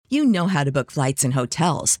You know how to book flights and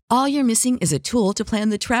hotels. All you're missing is a tool to plan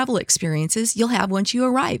the travel experiences you'll have once you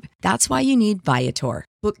arrive. That's why you need Viator.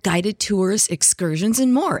 Book guided tours, excursions,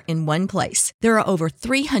 and more in one place. There are over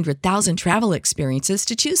 300,000 travel experiences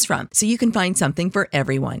to choose from, so you can find something for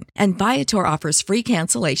everyone. And Viator offers free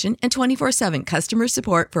cancellation and 24/7 customer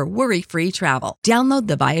support for worry-free travel. Download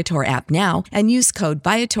the Viator app now and use code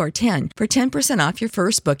Viator10 for 10% off your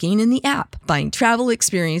first booking in the app. Find travel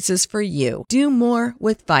experiences for you. Do more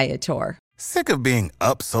with Viator. Sick of being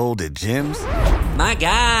upsold at gyms? My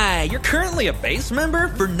guy, you're currently a base member?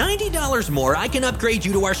 For $90 more, I can upgrade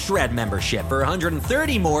you to our Shred membership. For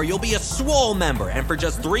 $130 more, you'll be a Swole member. And for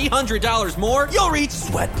just $300 more, you'll reach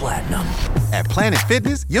Sweat Platinum. At Planet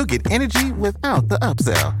Fitness, you'll get energy without the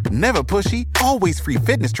upsell. Never pushy, always free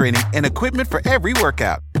fitness training and equipment for every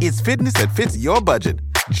workout. It's fitness that fits your budget.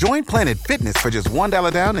 Join Planet Fitness for just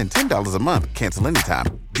 $1 down and $10 a month. Cancel anytime.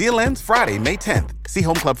 Deal ends Friday, May 10th. See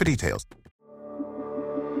Home Club for details.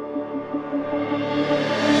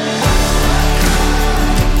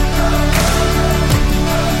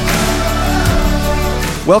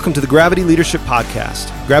 Welcome to the Gravity Leadership Podcast.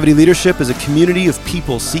 Gravity Leadership is a community of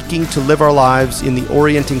people seeking to live our lives in the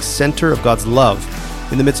orienting center of God's love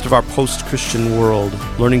in the midst of our post-Christian world,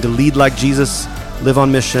 learning to lead like Jesus, live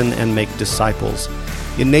on mission, and make disciples.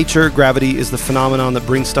 In nature, gravity is the phenomenon that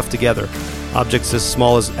brings stuff together, objects as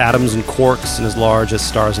small as atoms and quarks and as large as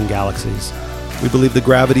stars and galaxies. We believe the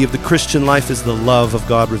gravity of the Christian life is the love of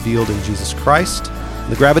God revealed in Jesus Christ.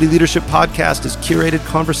 The Gravity Leadership Podcast is curated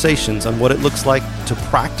conversations on what it looks like to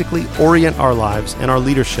practically orient our lives and our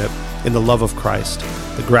leadership in the love of Christ,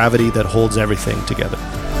 the gravity that holds everything together.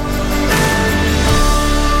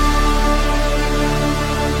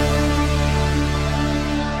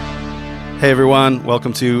 Hey everyone,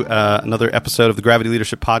 welcome to another episode of the Gravity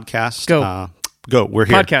Leadership Podcast. Go. We're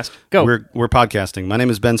here. Podcast. Go. We're podcasting. My name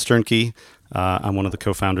is Ben Sternke. I'm one of the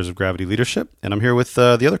co-founders of Gravity Leadership, and I'm here with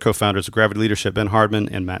the other co-founders of Gravity Leadership, Ben Hardman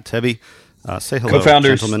and Matt Tebbe. Say hello,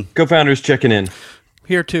 gentlemen. Co-founders checking in.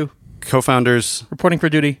 Here too. Co-founders. Reporting for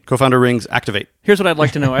duty. Co-founder rings, activate. Here's what I'd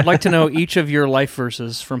like to know. I'd like to know each of your life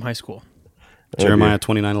verses from high school. Jeremiah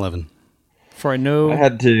 29:11. For I know...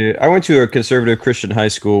 I went to a conservative Christian high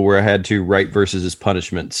school where I had to write verses as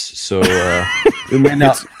punishments. So we may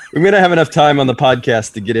not have enough time on the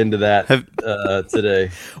podcast to get into that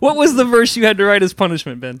today. What was the verse you had to write as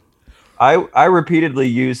punishment, Ben? I repeatedly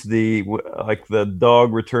used the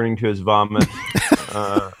dog returning to his vomit.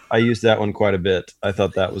 I used that one quite a bit. I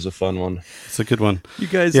thought that was a fun one. It's a good one. You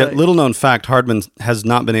guys, little known fact: Hardman has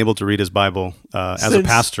not been able to read his Bible as a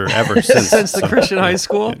pastor ever since the Christian high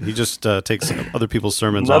school. He just takes other people's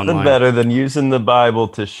sermons Nothing online. better than using the Bible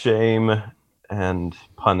to shame and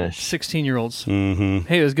punish 16-year-olds. Mm-hmm.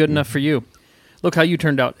 Hey, it was good enough for you. Look how you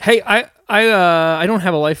turned out. Hey, I don't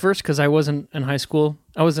have a life verse because I wasn't in high school.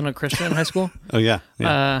 I wasn't a Christian in high school. Oh yeah.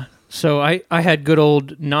 So I had good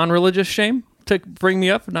old non-religious shame to bring me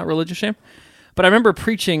up, not religious shame. But I remember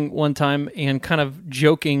preaching one time and kind of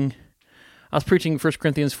joking. I was preaching 1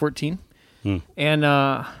 Corinthians 14, and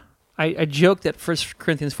I joked that 1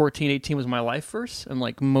 Corinthians 14:18 was my life verse, and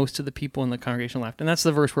like most of the people in the congregation laughed. And that's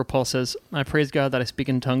the verse where Paul says, "I praise God that I speak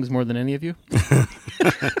in tongues more than any of you."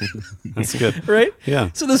 That's good. Right?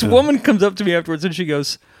 Yeah. So this woman comes up to me afterwards and she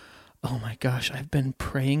goes, "Oh my gosh, I've been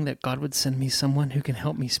praying that God would send me someone who can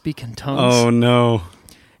help me speak in tongues." Oh no.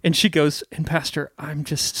 And she goes, "And Pastor, I'm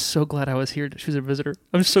just so glad I was here." She was a visitor.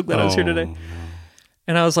 I'm so glad I was here today. No.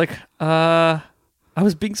 And I was like, I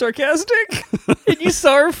was being sarcastic. And you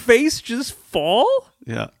saw her face just fall?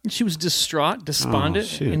 Yeah. And she was distraught, despondent,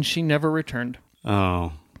 shoot. and she never returned.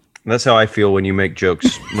 Oh. That's how I feel when you make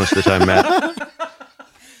jokes most of the time, Matt.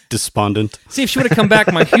 Despondent. See, if she would have come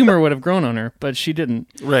back, my humor would have grown on her, but she didn't.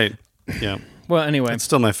 Right. Yeah. Well, anyway. It's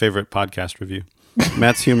still my favorite podcast review.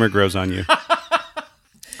 Matt's humor grows on you.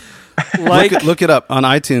 Look it up on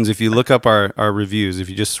iTunes. If you look up our reviews, if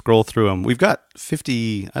you just scroll through them, we've got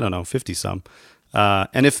 50 some.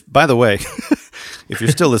 And if, by the way, if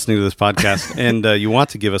you're still listening to this podcast and you want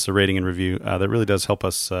to give us a rating and review, that really does help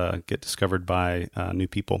us get discovered by new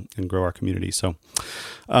people and grow our community. So,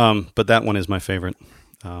 but that one is my favorite,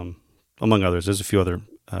 among others. There's a few other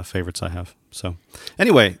favorites I have. So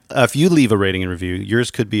anyway, if you leave a rating and review,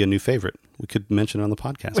 yours could be a new favorite. We could mention it on the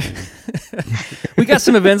podcast. Maybe. We got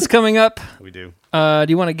some events coming up. We do. Do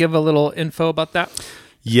you want to give a little info about that?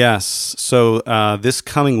 Yes. So this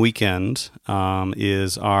coming weekend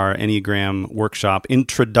is our Enneagram workshop,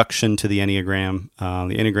 Introduction to the Enneagram.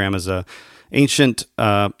 The Enneagram is an ancient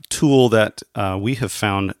tool that we have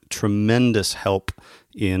found tremendous help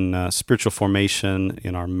in spiritual formation,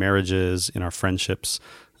 in our marriages, in our friendships.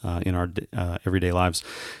 in our everyday lives.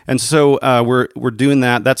 And so we're doing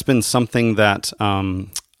that. That's been something that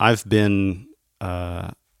I've been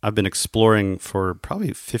exploring for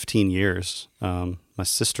probably 15 years. My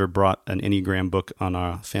sister brought an Enneagram book on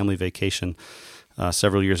our family vacation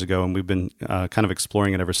several years ago, and we've been kind of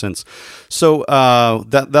exploring it ever since. So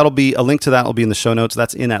that'll be a link to that will be in the show notes.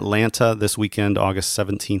 That's in Atlanta this weekend, August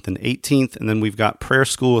 17th and 18th. And then we've got Prayer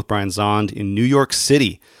School with Brian Zond in New York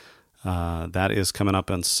City. That is coming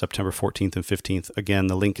up on September 14th and 15th. Again,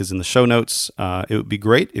 the link is in the show notes. It would be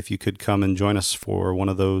great if you could come and join us for one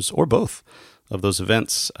of those or both of those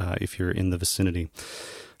events if you're in the vicinity.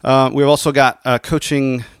 We've also got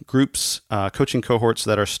coaching groups, coaching cohorts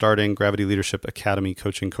that are starting. Gravity Leadership Academy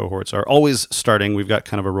coaching cohorts are always starting. We've got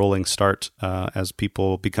kind of a rolling start as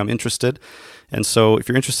people become interested. And so if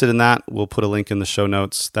you're interested in that, we'll put a link in the show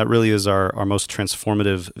notes. That really is our most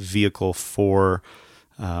transformative vehicle for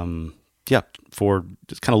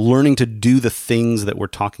just kind of learning to do the things that we're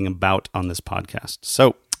talking about on this podcast.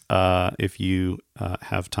 So if you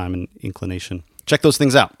have time and inclination, check those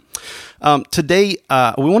things out. Today,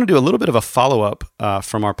 we want to do a little bit of a follow-up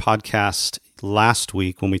from our podcast last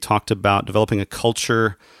week when we talked about developing a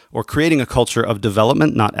culture or creating a culture of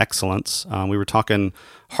development, not excellence. We were talking,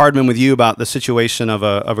 Hardman, with you about the situation of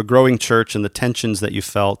a growing church and the tensions that you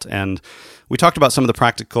felt, and we talked about some of the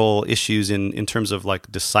practical issues in terms of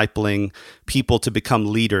like discipling people to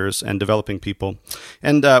become leaders and developing people.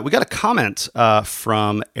 And we got a comment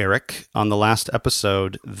from Eric on the last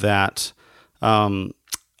episode that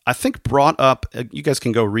I think brought up, you guys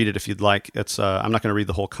can go read it if you'd like. It's I'm not going to read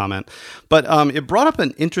the whole comment, but it brought up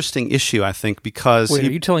an interesting issue, I think, because... Wait,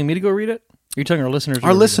 are you telling me to go read it? Are you telling our listeners?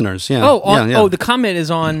 Our listeners, yeah. Oh, the comment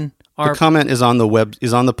is on our... The comment is on the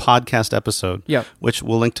the podcast episode, yeah, which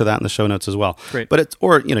we'll link to that in the show notes as well. Great. But it's,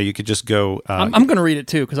 or, you could just go... I'm going to read it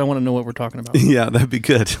too, because I want to know what we're talking about. Yeah, that'd be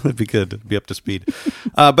good. That'd be good to be up to speed.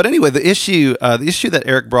 But anyway, the issue that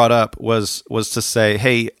Eric brought up was to say,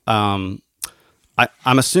 hey,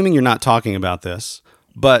 I'm assuming you're not talking about this,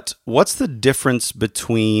 but what's the difference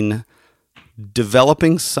between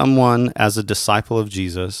developing someone as a disciple of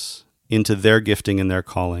Jesus into their gifting and their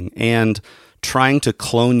calling and trying to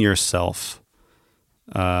clone yourself,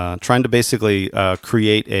 trying to basically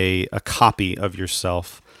create a copy of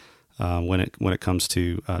yourself when it comes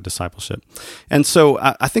to discipleship? And so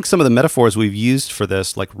I think some of the metaphors we've used for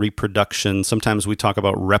this, like reproduction, sometimes we talk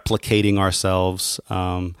about replicating ourselves,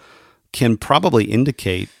 can probably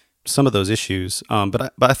indicate some of those issues.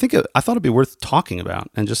 But I think I thought it'd be worth talking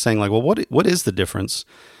about and just saying, like, well, what is the difference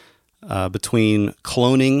between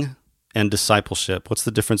cloning and discipleship? What's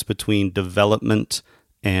the difference between development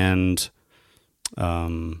and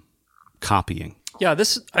copying? Yeah,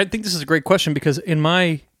 I think this is a great question, because in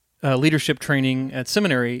my leadership training at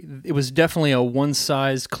seminary, it was definitely a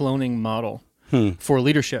one-size cloning model for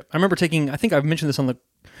leadership. I remember taking, I think I've mentioned this on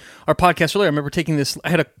our podcast earlier, I remember taking this,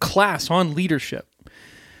 I had a class on leadership,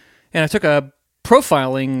 and I took a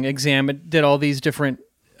profiling exam. It did all these different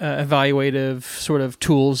evaluative sort of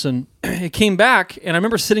tools, and it came back, and I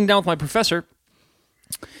remember sitting down with my professor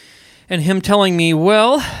and him telling me,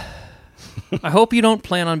 well, I hope you don't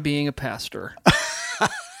plan on being a pastor.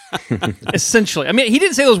 Essentially. I mean, he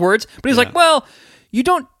didn't say those words, but he's like, well, you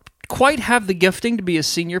don't quite have the gifting to be a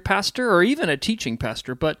senior pastor or even a teaching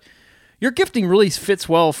pastor, but your gifting really fits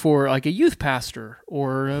well for like a youth pastor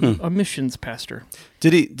or a missions pastor.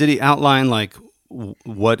 Did he outline like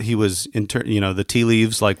what he was the tea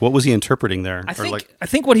leaves, like what was he interpreting there? I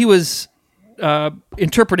think what he was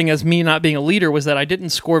interpreting as me not being a leader was that I didn't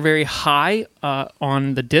score very high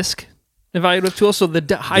on the DISC evaluative tool, so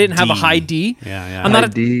I didn't have a high D. Yeah. I'm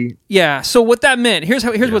not D. Yeah. So what that meant? Here's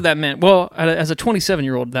what that meant. Well, as a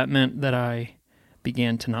 27-year-old, that meant that I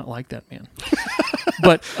began to not like that man.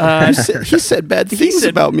 But he said bad things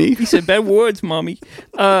about me. He said bad words, mommy.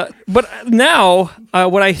 But now,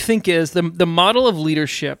 what I think is the model of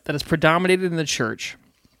leadership that has predominated in the church.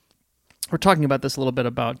 We're talking about this a little bit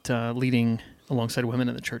about leading alongside women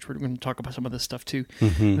in the church. We're going to talk about some of this stuff too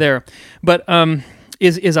there. But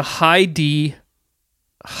is a high D,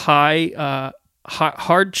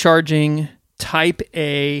 hard charging, type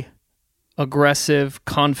A, aggressive,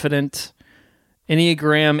 confident,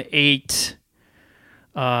 Enneagram 8.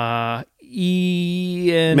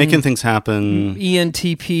 Making things happen.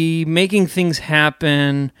 ENTP, making things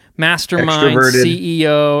happen. Mastermind,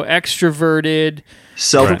 CEO, extroverted,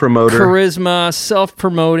 self-promoter, charisma,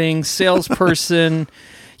 self-promoting, salesperson.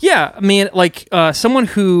 Yeah, I mean, like someone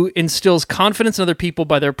who instills confidence in other people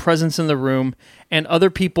by their presence in the room, and other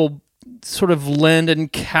people sort of lend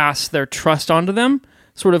and cast their trust onto them,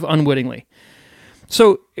 sort of unwittingly.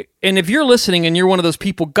 So, and if you're listening and you're one of those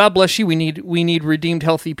people, God bless you. We need redeemed,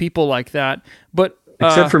 healthy people like that. But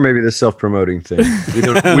except for maybe the self-promoting thing, we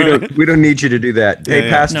don't need you to do that. Hey,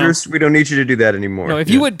 pastors, we don't need you to do that anymore. No, if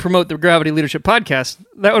you would promote the Gravity Leadership Podcast,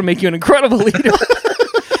 that would make you an incredible leader.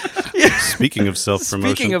 Speaking of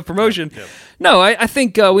self-promotion. Speaking of promotion, no, I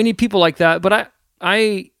think we need people like that. But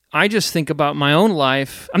I just think about my own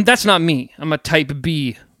life. That's not me. I'm a type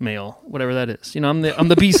B male, whatever that is. I'm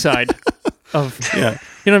the B side of. Yeah.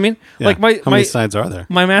 You know what I mean? Yeah. Like how many sides are there?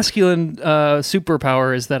 My masculine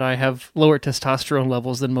superpower is that I have lower testosterone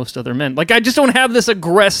levels than most other men. Like I just don't have this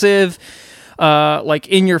aggressive, like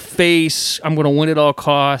in your face, I'm going to win at all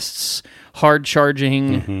costs, hard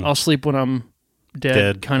charging. I'll sleep when I'm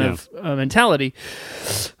dead kind of mentality.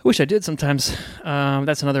 I wish I did sometimes.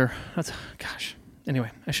 Gosh.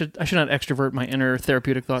 Anyway, I should not extrovert my inner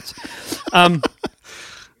therapeutic thoughts.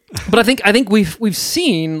 But I think we've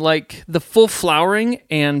seen like the full flowering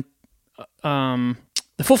and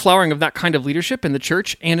the full flowering of that kind of leadership in the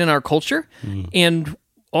church and in our culture, and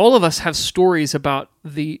all of us have stories about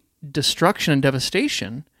the destruction and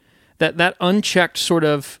devastation that unchecked sort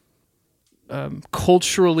of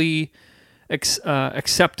culturally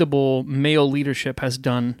acceptable male leadership has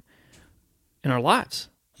done in our lives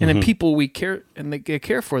and in people we care and they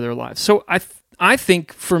care for their lives. So I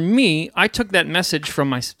think for me, I took that message from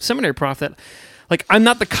my seminary prof that, like, I'm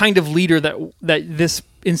not the kind of leader that this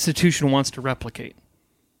institution wants to replicate.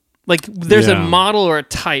 Like, there's a model or a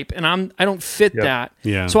type, and I don't fit that.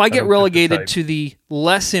 Yeah. So I get relegated to the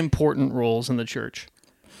less important roles in the church.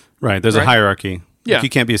 Right. There's a hierarchy. Yeah. Like you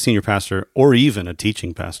can't be a senior pastor or even a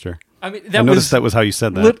teaching pastor. I mean, I noticed that was how you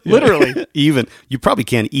said that. Literally. Even. You probably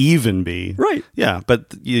can't even be. Right. Yeah,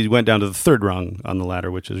 but you went down to the third rung on the ladder,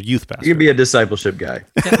 which is youth pastor. You can be a discipleship guy.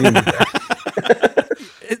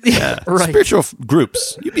 Right. Spiritual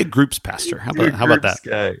groups. You'd be a groups pastor. How about that?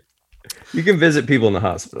 Guy. You can visit people in the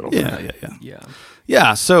hospital.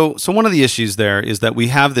 Yeah. So one of the issues there is that we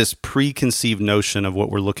have this preconceived notion of what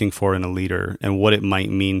we're looking for in a leader and what it might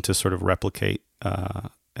mean to sort of replicate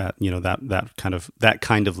that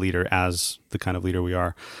kind of leader as the kind of leader we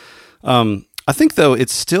are. I think though it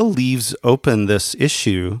still leaves open this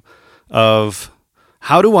issue of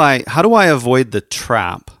how do I avoid the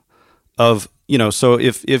trap of, so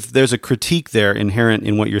if there's a critique there inherent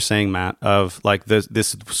in what you're saying, Matt, of like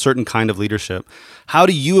this certain kind of leadership, how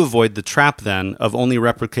do you avoid the trap then of only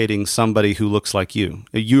replicating somebody who looks like you?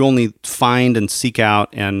 You only find and seek out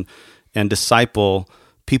and disciple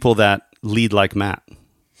people that lead like Matt.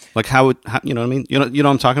 Like how you know what I mean? You know what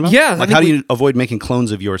I'm talking about? Yeah. Like how do you avoid making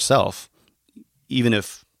clones of yourself, even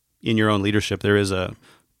if in your own leadership there is an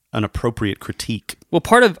appropriate critique? Well,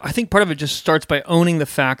 I think part of it just starts by owning the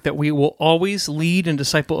fact that we will always lead and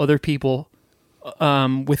disciple other people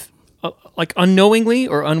with like unknowingly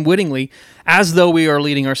or unwittingly, as though we are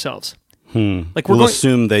leading ourselves. Like we'll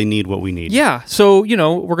assume they need what we need. Yeah. So,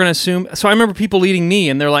 we're going to assume. So I remember people leading me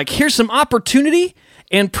and they're like, here's some opportunity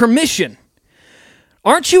and permission.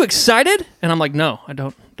 Aren't you excited? And I'm like, no, I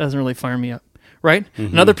don't. It doesn't really fire me up. Right.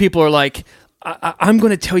 And other people are like, I'm going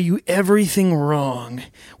to tell you everything wrong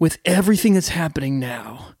with everything that's happening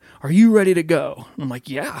now. Are you ready to go? And I'm like,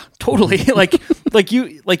 yeah, totally. like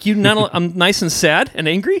you. I'm nice and sad and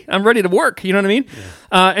angry. I'm ready to work. You know what I mean?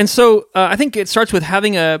 Yeah. And so I think it starts with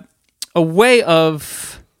having a way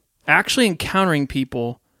of actually encountering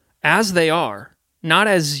people as they are, not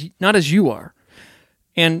as you are,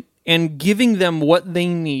 and giving them what they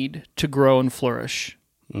need to grow and flourish.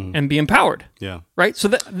 And be empowered. Yeah. Right? So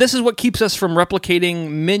this is what keeps us from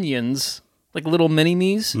replicating minions, like little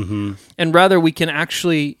mini-me's, and rather we can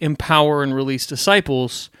actually empower and release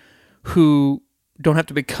disciples who don't have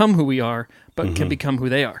to become who we are, but can become who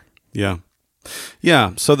they are. Yeah.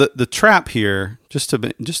 Yeah. So the trap here, just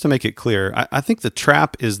to make it clear, I think the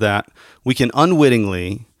trap is that we can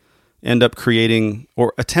unwittingly end up creating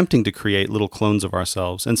or attempting to create little clones of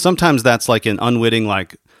ourselves. And sometimes that's like an unwitting,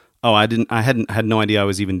 like, oh, I had no idea I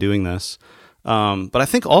was even doing this. But I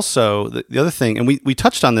think also the other thing, and we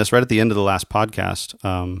touched on this right at the end of the last podcast,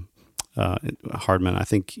 Hardman, I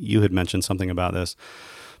think you had mentioned something about this.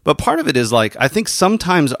 But part of it is like, I think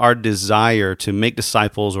sometimes our desire to make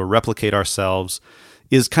disciples or replicate ourselves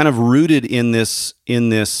is kind of rooted in this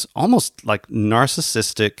almost like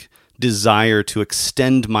narcissistic desire to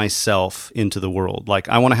extend myself into the world. Like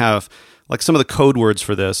I want to have, like some of the code words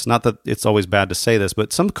for this, not that it's always bad to say this,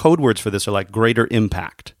 but some code words for this are like greater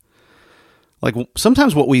impact. Like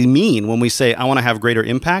sometimes what we mean when we say, I want to have greater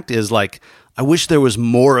impact is like, I wish there was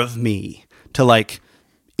more of me to like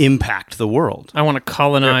impact the world. I want to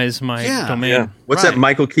colonize my domain. Yeah. What's that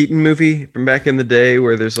Michael Keaton movie from back in the day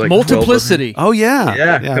where there's like Multiplicity? Oh yeah.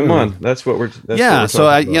 Yeah, come on. That's what we're so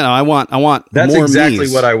I want That's more exactly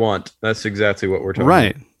me's. what I want. That's exactly what we're talking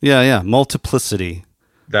Right. about. Yeah. Multiplicity.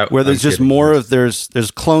 Where there's just more of there's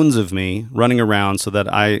clones of me running around so that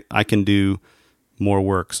I can do more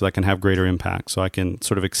work, so I can have greater impact, so I can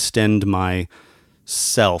sort of extend my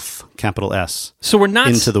self, capital S, so we're not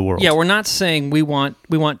into the world. Yeah, we're not saying we want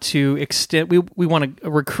to extend. We want to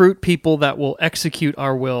recruit people that will execute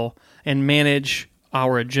our will and manage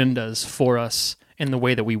our agendas for us in the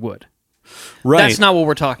way that we would. Right. That's not what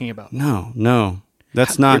we're talking about. No.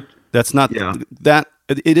 That's not. That.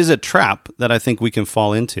 It is a trap that I think we can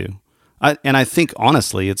fall into. I think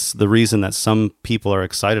honestly, it's the reason that some people are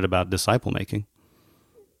excited about disciple making.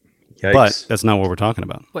 Yikes. But that's not what we're talking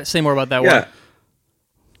about. Wait, say more about that. Yeah.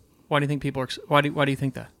 Why do you think people are? Why do you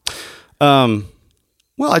think that?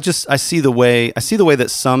 Well, I see the way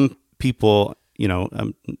that some people,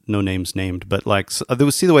 no names named, but like they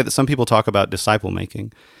see the way that some people talk about disciple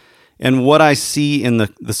making, and what I see in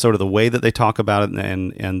the sort of the way that they talk about it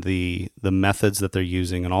and the methods that they're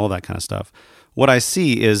using and all of that kind of stuff. What I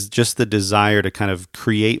see is just the desire to kind of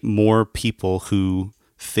create more people who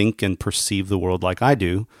think and perceive the world like I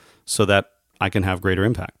do, so that I can have greater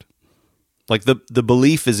impact. Like the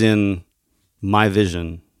belief is in my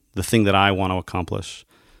vision, the thing that I want to accomplish,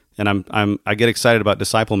 and I get excited about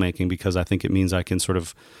disciple making because I think it means I can sort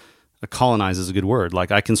of colonize is a good word.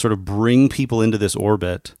 Like I can sort of bring people into this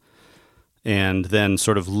orbit, and then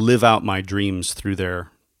sort of live out my dreams through their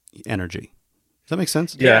energy. Does that make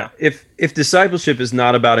sense? Yeah. If discipleship is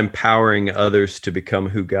not about empowering others to become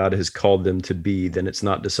who God has called them to be, then it's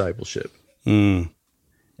not discipleship.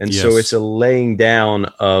 And so it's a laying down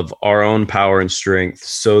of our own power and strength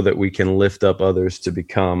so that we can lift up others to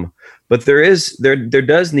become. But there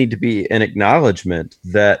does need to be an acknowledgement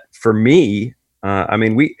that for me,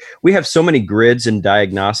 we have so many grids and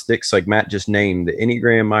diagnostics, like Matt just named, the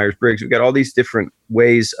Enneagram, Myers-Briggs. We've got all these different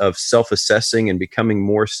ways of self-assessing and becoming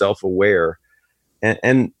more self-aware.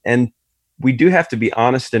 And we do have to be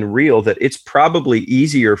honest and real that it's probably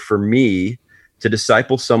easier for me to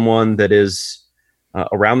disciple someone that is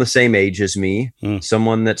around the same age as me,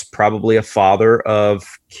 someone that's probably a father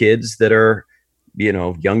of kids that are,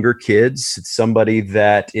 younger kids, somebody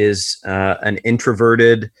that is an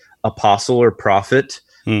introverted apostle or prophet,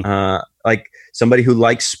 like somebody who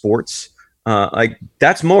likes sports. Like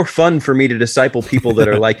that's more fun for me to disciple people that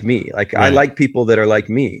are like me. Like right. I like people that are like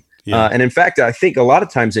me. Yeah. And in fact, I think a lot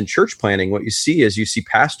of times in church planning, what you see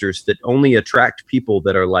pastors that only attract people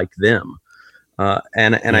that are like them.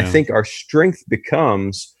 I think our strength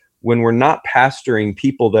becomes when we're not pastoring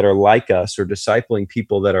people that are like us or discipling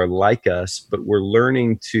people that are like us, but we're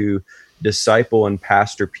learning to disciple and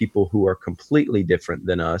pastor people who are completely different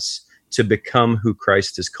than us to become who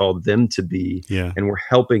Christ has called them to be. Yeah. And we're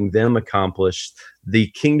helping them accomplish the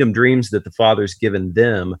kingdom dreams that the Father's given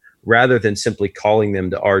them rather than simply calling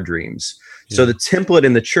them to our dreams. Yeah. So the template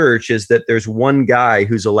in the church is that there's one guy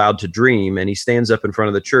who's allowed to dream, and he stands up in front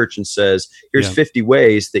of the church and says, here's 50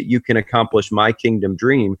 ways that you can accomplish my kingdom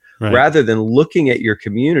dream, rather than looking at your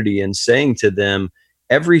community and saying to them,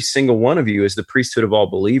 every single one of you is the priesthood of all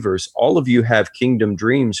believers. All of you have kingdom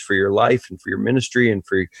dreams for your life and for your ministry and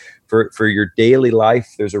for your daily life.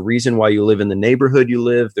 There's a reason why you live in the neighborhood you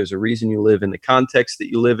live. There's a reason you live in the context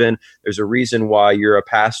that you live in. There's a reason why you're a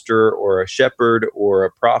pastor or a shepherd or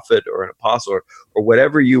a prophet or an apostle or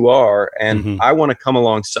whatever you are. And I want to come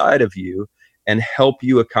alongside of you and help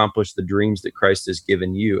you accomplish the dreams that Christ has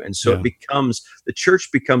given you. And so the church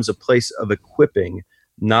becomes a place of equipping,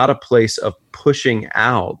 not a place of pushing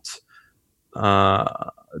out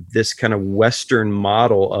this kind of Western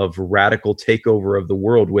model of radical takeover of the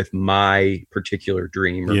world with my particular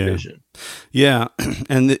dream or vision. Yeah,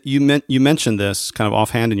 and you mentioned this kind of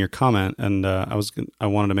offhand in your comment, and I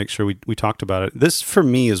wanted to make sure we talked about it. This, for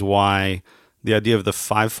me, is why the idea of the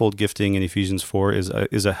fivefold gifting in Ephesians 4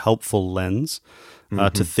 is a helpful lens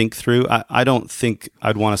to think through. I don't think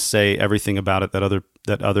I'd want to say everything about it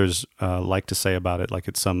that others like to say about it, like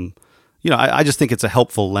it's some, I just think it's a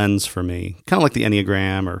helpful lens for me, kind of like the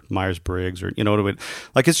Enneagram or Myers-Briggs or,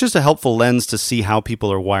 like it's just a helpful lens to see how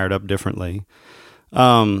people are wired up differently.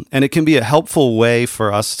 And it can be a helpful way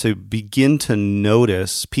for us to begin to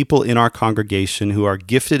notice people in our congregation who are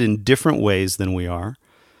gifted in different ways than we are.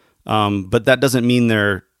 But that doesn't mean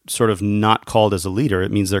they're sort of not called as a leader.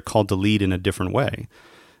 It means they're called to lead in a different way.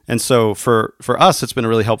 And so for us, it's been a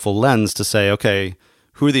really helpful lens to say, okay,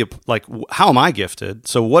 how am I gifted?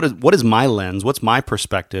 So what is my lens? What's my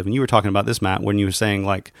perspective? And you were talking about this, Matt, when you were saying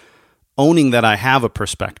like, owning that I have a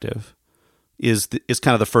perspective is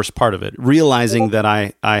kind of the first part of it. Realizing that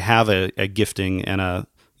I have a gifting and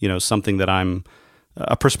something that I'm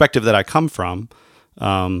a perspective that I come from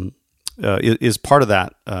is part of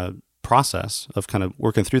that process of kind of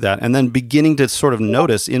working through that, and then beginning to sort of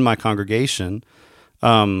notice in my congregation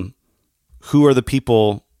who are the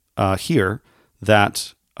people here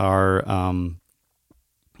that are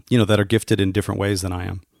that are gifted in different ways than I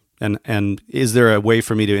am, and is there a way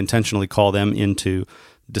for me to intentionally call them into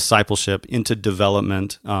discipleship, into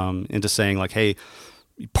development, into saying like, hey,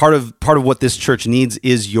 part of what this church needs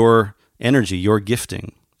is your energy, your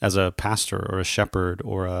gifting as a pastor or a shepherd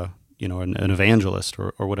or an evangelist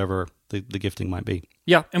or whatever the gifting might be.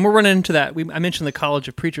 Yeah, and we're running into that. I mentioned the College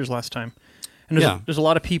of Preachers last time, and there's a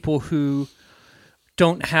lot of people who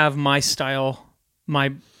don't have my style,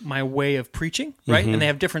 my way of preaching, right? Mm-hmm. And they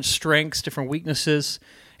have different strengths, different weaknesses.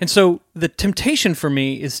 And so the temptation for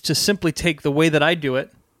me is to simply take the way that I do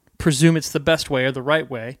it, presume it's the best way or the right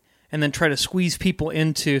way, and then try to squeeze people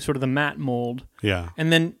into sort of the Matt mold. Yeah.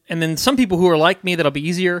 And then some people who are like me, that'll be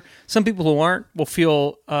easier. Some people who aren't will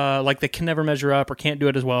feel like they can never measure up or can't do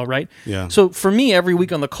it as well, right? Yeah. So for me, every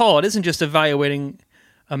week on the call, it isn't just evaluating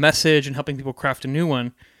a message and helping people craft a new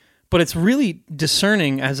one, but it's really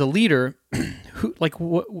discerning as a leader,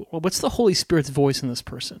 what's the Holy Spirit's voice in this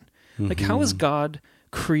person? Mm-hmm. Like, how has God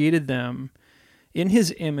created them in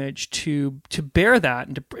His image to bear that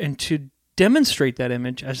and to demonstrate that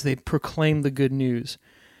image as they proclaim the good news?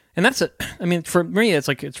 And that's for me,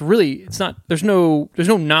 it's not, there's no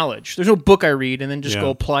knowledge. There's no book I read and then just go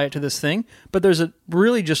apply it to this thing. But there's a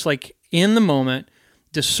really just like in the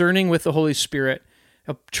discerning with the Holy Spirit,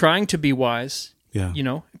 trying to be wise,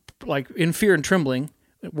 like in fear and trembling,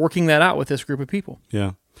 working that out with this group of people.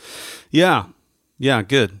 Yeah.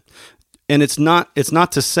 Good. And it's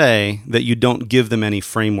not to say that you don't give them any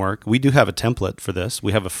framework. We do have a template for this.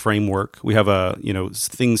 We have a framework. We have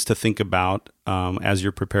things to think about as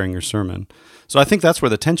you're preparing your sermon. So I think that's where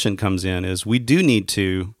the tension comes in, is we do need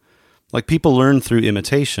to, like, people learn through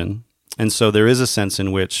imitation. And so there is a sense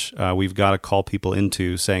in which we've got to call people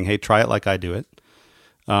into saying, hey, try it like I do it.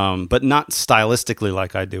 But not stylistically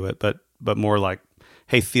like I do it, but more like,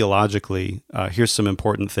 hey, theologically, here's some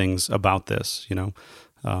important things about this,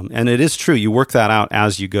 and it is true. You work that out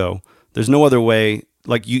as you go. There's no other way.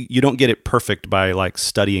 Like you don't get it perfect by like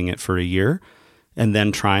studying it for a year and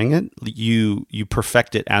then trying it. You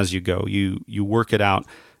perfect it as you go. You work it out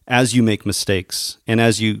as you make mistakes and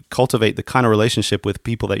as you cultivate the kind of relationship with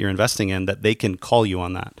people that you're investing in, that they can call you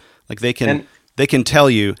on that. Like they can tell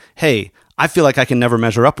you, hey, I feel like I can never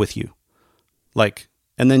measure up with you. Like,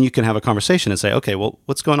 and then you can have a conversation and say, okay, well,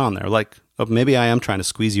 what's going on there? Like, maybe I am trying to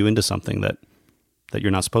squeeze you into something that you're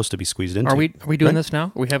not supposed to be squeezed into. Are we doing this now?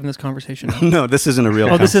 Are we having this conversation now? No, this isn't a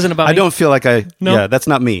real. This isn't about me? I don't feel like I. No? Yeah, that's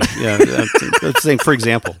not me. Yeah, that's saying, for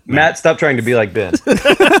example. Matt, stop trying to be like Ben.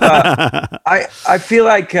 I feel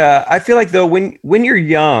like though when you're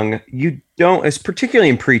young, you don't, as particularly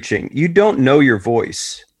in preaching, you don't know your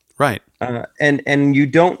voice. Right. And you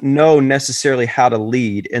don't know necessarily how to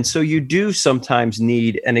lead. And so you do sometimes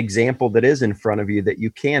need an example that is in front of you that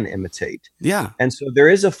you can imitate. Yeah. And so there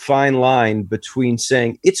is a fine line between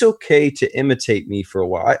saying it's okay to imitate me for a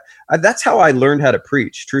while. That's how I learned how to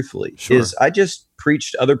preach, truthfully, is I just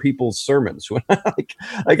preached other people's sermons. When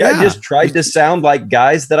I just tried to sound like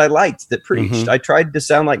guys that I liked that preached. Mm-hmm. I tried to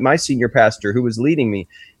sound like my senior pastor who was leading me.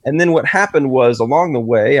 And then what happened was, along the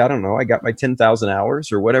way, I don't know, I got my 10,000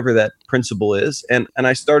 hours or whatever that principle is. And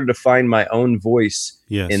I started to find my own voice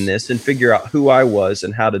in this and figure out who I was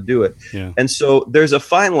and how to do it. Yeah. And so there's a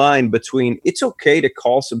fine line between, it's okay to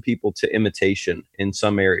call some people to imitation in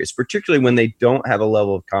some areas, particularly when they don't have a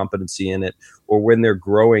level of competency in it or when they're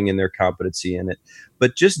growing in their competency in it.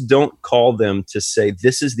 But just don't call them to say,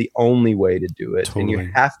 this is the only way to do it. Totally. And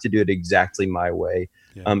you have to do it exactly my way.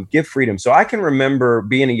 Yeah. Give freedom. So I can remember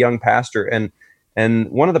being a young pastor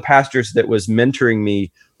and one of the pastors that was mentoring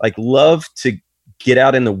me, like, loved to get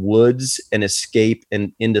out in the woods and escape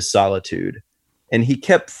and into solitude. And he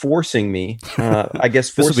kept forcing me, I guess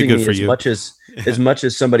forcing me as much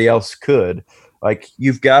as somebody else could. Like,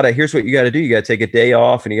 here's what you got to do. You got to take a day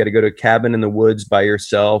off and you got to go to a cabin in the woods by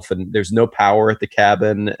yourself. And there's no power at the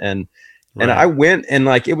cabin. And I went, and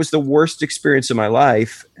like, it was the worst experience of my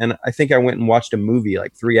life. And I think I went and watched a movie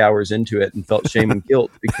like 3 hours into it and felt shame and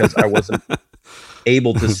guilt because I wasn't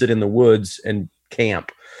able to sit in the woods and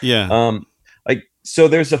camp. Yeah. So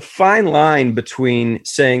there's a fine line between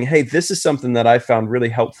saying, hey, this is something that I found really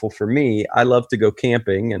helpful for me. I love to go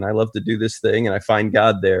camping and I love to do this thing and I find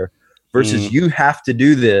God there, versus you have to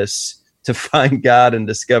do this to find God and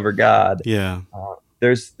discover God. Yeah.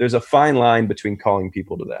 there's a fine line between calling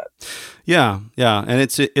people to that. Yeah, and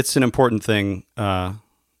it's an important thing.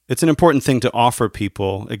 It's an important thing to offer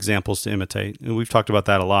people examples to imitate, and we've talked about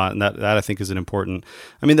that a lot. And that I think is an important.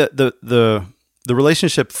 I mean, the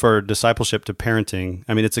relationship for discipleship to parenting.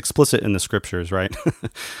 I mean, it's explicit in the scriptures, right?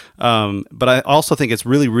 But I also think it's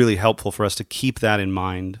really, really helpful for us to keep that in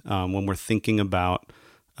mind when we're thinking about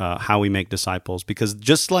how we make disciples, because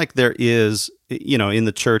just like there is, in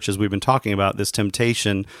the church, as we've been talking about, this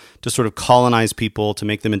temptation to sort of colonize people, to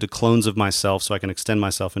make them into clones of myself so I can extend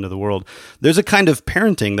myself into the world, there's a kind of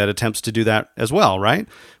parenting that attempts to do that as well, right?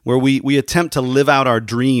 Where we attempt to live out our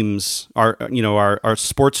dreams, our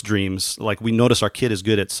sports dreams. Like, we notice our kid is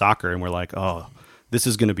good at soccer and we're like, oh, this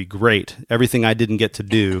is going to be great. Everything I didn't get to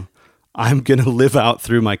do, I'm going to live out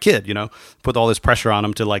through my kid, put all this pressure on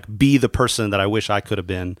him to like be the person that I wish I could have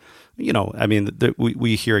been. I mean,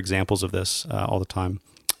 we hear examples of this all the time.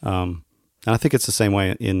 And I think it's the same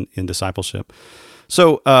way in discipleship.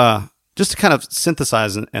 So just to kind of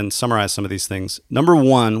synthesize and summarize some of these things. Number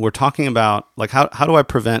one, we're talking about like, how do I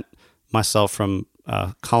prevent myself from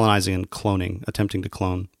colonizing and cloning, attempting to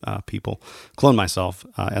clone myself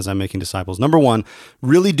as I'm making disciples. Number one,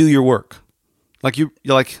 really do your work. You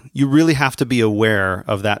really have to be aware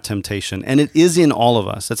of that temptation, and it is in all of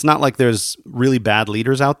us. It's not like there's really bad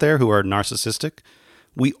leaders out there who are narcissistic.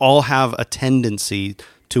 We all have a tendency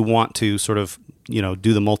to want to sort of, do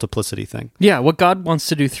the multiplicity thing. Yeah, what God wants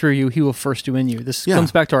to do through you, He will first do in you. This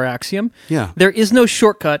comes back to our axiom. Yeah, there is no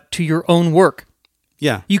shortcut to your own work.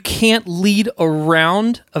 Yeah, you can't lead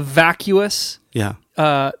around a vacuous,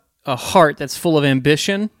 a heart that's full of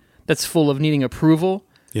ambition, that's full of needing approval.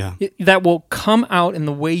 Yeah, that will come out in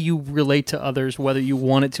the way you relate to others, whether you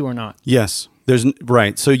want it to or not. Yes,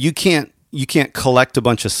 right. So you can't collect a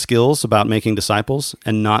bunch of skills about making disciples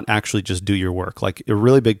and not actually just do your work. Like, a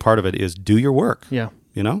really big part of it is do your work. Yeah.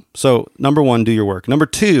 So number one, do your work. Number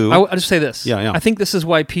two, I'll just say this. Yeah. I think this is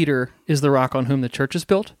why Peter is the rock on whom the church is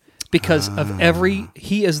built, because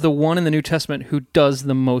he is the one in the New Testament who does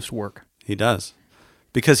the most work. He does.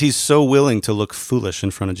 Because he's so willing to look foolish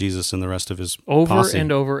in front of Jesus and the rest of his posse.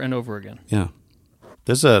 and over and over again. Yeah,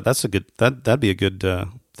 that'd be a good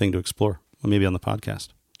thing to explore, maybe on the podcast.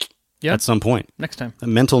 Yeah, at some point next time. A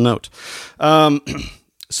mental note.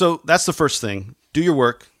 So that's the first thing. Do your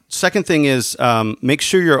work. Second thing is make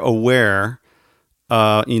sure you're aware.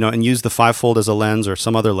 And use the fivefold as a lens or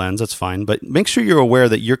some other lens. That's fine, but make sure you're aware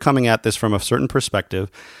that you're coming at this from a certain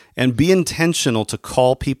perspective, and be intentional to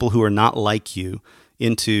call people who are not like you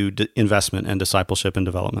into investment and discipleship and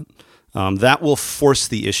development. That will force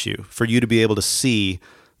the issue for you to be able to see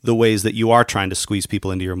the ways that you are trying to squeeze people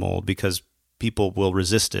into your mold, because people will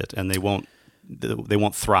resist it and they won't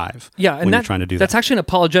thrive. Yeah, and when you're trying to do that. That's actually an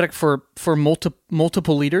apologetic for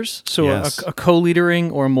multiple leaders. So yes. a co-leadering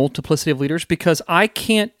or a multiplicity of leaders, because I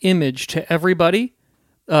can't image to everybody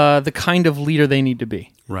the kind of leader they need to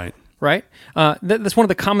be. Right. Right. That's one of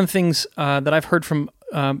the common things that I've heard from,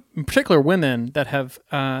 in particular, women that have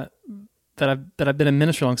that I've been in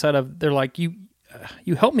ministry alongside of. They're like, you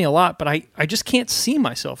help me a lot, but I just can't see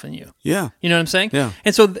myself in you. Yeah. You know what I'm saying? Yeah.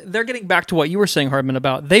 And so they're getting back to what you were saying, Hardman,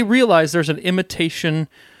 about they realize there's an imitation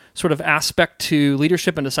sort of aspect to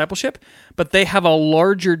leadership and discipleship, but they have a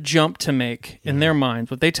larger jump to make in their minds,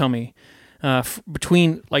 what they tell me,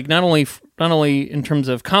 between like not only in terms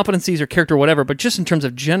of competencies or character or whatever, but just in terms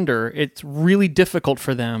of gender. It's really difficult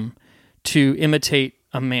for them to imitate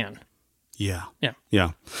a man. Yeah. Yeah.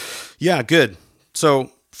 Yeah. Yeah, good.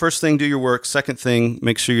 So first thing, do your work. Second thing,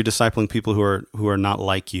 make sure you're discipling people who are not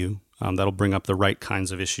like you. That'll bring up the right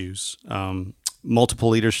kinds of issues. Multiple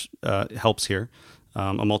leaders helps here,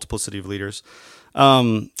 a multiplicity of leaders.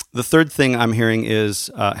 The third thing I'm hearing is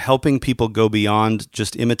helping people go beyond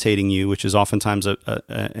just imitating you, which is oftentimes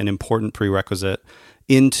an important prerequisite,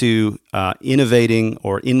 into innovating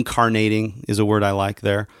or incarnating is a word I like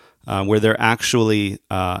there. Where they're actually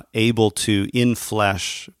able to, in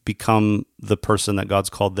flesh, become the person that God's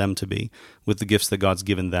called them to be with the gifts that God's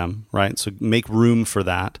given them, right? So make room for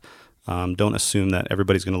that. Don't assume that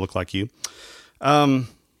everybody's going to look like you. And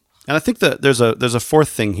I think that there's a fourth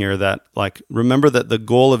thing here that, like, remember that the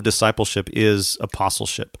goal of discipleship is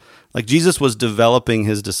apostleship. Like, Jesus was developing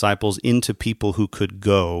his disciples into people who could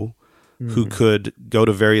go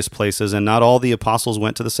to various places, and not all the apostles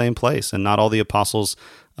went to the same place, and not all the apostles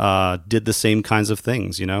did the same kinds of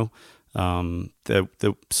things, some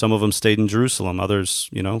of them stayed in Jerusalem, others,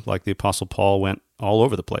 like the Apostle Paul, went all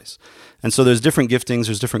over the place. And so there's different giftings,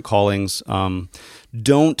 there's different callings.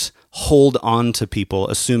 Don't hold on to people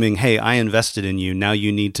assuming, hey, I invested in you, now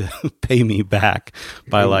you need to pay me back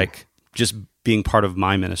by just being part of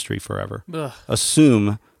my ministry forever. Ugh.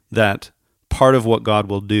 Assume that part of what God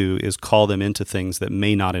will do is call them into things that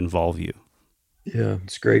may not involve you. Yeah,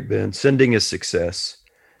 it's great, Ben. Sending is success.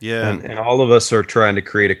 Yeah. And all of us are trying to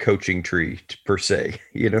create a coaching tree per se,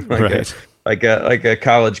 like a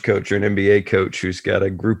college coach or an NBA coach who's got a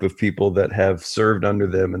group of people that have served under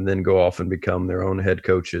them and then go off and become their own head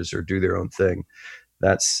coaches or do their own thing.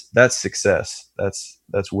 That's success.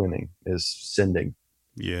 That's winning, is sending.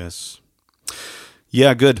 Yes.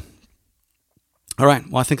 Yeah, good. All right.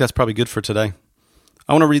 Well, I think that's probably good for today.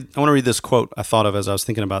 I want to read this quote I thought of as I was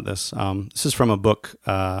thinking about this. This is from a book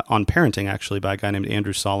on parenting, actually, by a guy named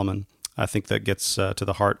Andrew Solomon. I think that gets to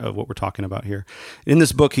the heart of what we're talking about here. In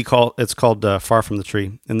this book, it's called Far From the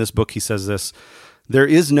Tree. In this book, he says this: "There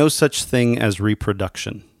is no such thing as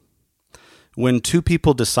reproduction. When two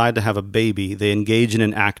people decide to have a baby, they engage in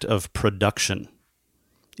an act of production.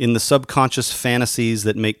 In the subconscious fantasies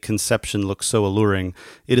that make conception look so alluring,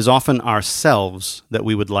 it is often ourselves that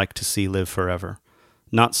we would like to see live forever,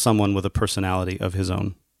 not someone with a personality of his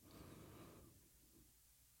own."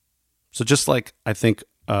 So just like I think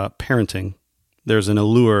parenting, there's an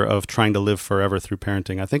allure of trying to live forever through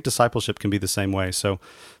parenting. I think discipleship can be the same way. So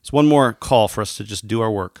it's one more call for us to just do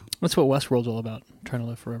our work. That's what Westworld's all about, trying to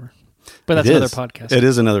live forever. But that's another podcast. It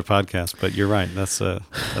is another podcast, but you're right. That's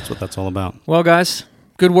what that's all about. Well, guys,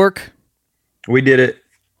 good work. We did it.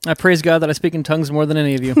 I praise God that I speak in tongues more than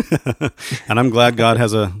any of you. And I'm glad God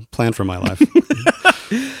has a plan for my life.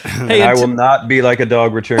 Hey, I will not be like a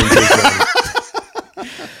dog returning to his owner.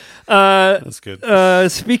 That's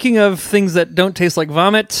good. Speaking of things that don't taste like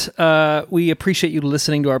vomit, we appreciate you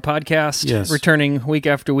listening to our podcast, yes. Returning week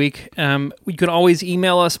after week. You can always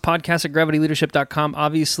email us, podcast@gravityleadership.com.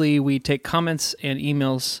 Obviously, we take comments and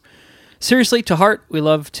emails seriously to heart. We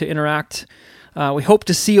love to interact. We hope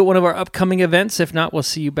to see you at one of our upcoming events. If not, we'll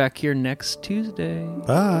see you back here next Tuesday.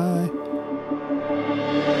 Bye.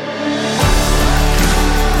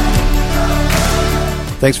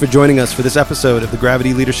 Thanks for joining us for this episode of the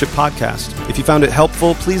Gravity Leadership Podcast. If you found it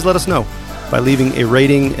helpful, please let us know by leaving a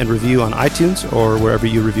rating and review on iTunes or wherever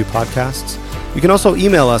you review podcasts. You can also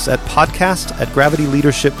email us at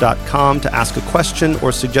podcast@gravityleadership.com to ask a question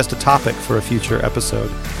or suggest a topic for a future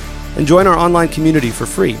episode. And join our online community for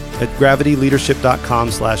free at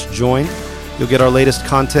gravityleadership.com/join. You'll get our latest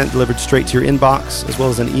content delivered straight to your inbox, as well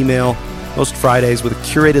as an email most Fridays with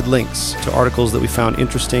curated links to articles that we found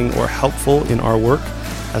interesting or helpful in our work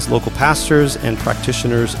as local pastors and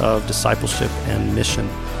practitioners of discipleship and mission.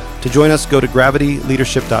 To join us, go to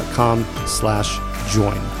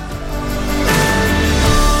gravityleadership.com/join.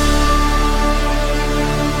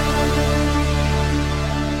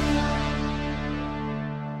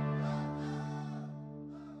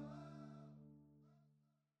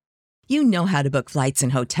 You know how to book flights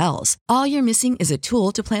and hotels. All you're missing is a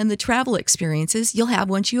tool to plan the travel experiences you'll have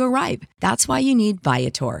once you arrive. That's why you need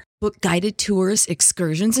Viator. Book guided tours,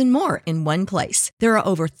 excursions, and more in one place. There are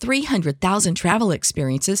over 300,000 travel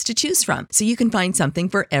experiences to choose from, so you can find something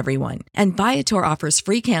for everyone. And Viator offers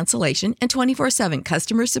free cancellation and 24/7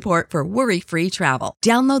 customer support for worry-free travel.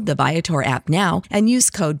 Download the Viator app now and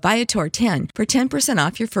use code Viator10 for 10%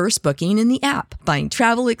 off your first booking in the app. Find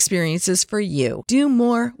travel experiences for you. Do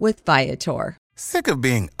more with Viator. Sick of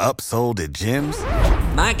being upsold at gyms?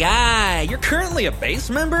 My guy, you're currently a base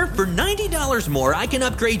member? For $90 more, I can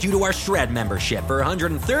upgrade you to our Shred membership. For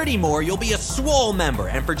 $130 more, you'll be a Swole member.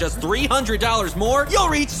 And for just $300 more, you'll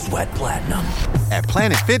reach Sweat Platinum. At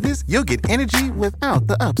Planet Fitness, you'll get energy without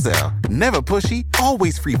the upsell. Never pushy,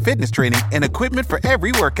 always free fitness training and equipment for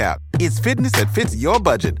every workout. It's fitness that fits your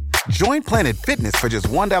budget. Join Planet Fitness for just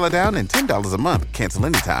 $1 down and $10 a month. Cancel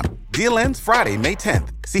anytime. Deal ends Friday, May 10th.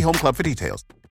 See Home Club for details.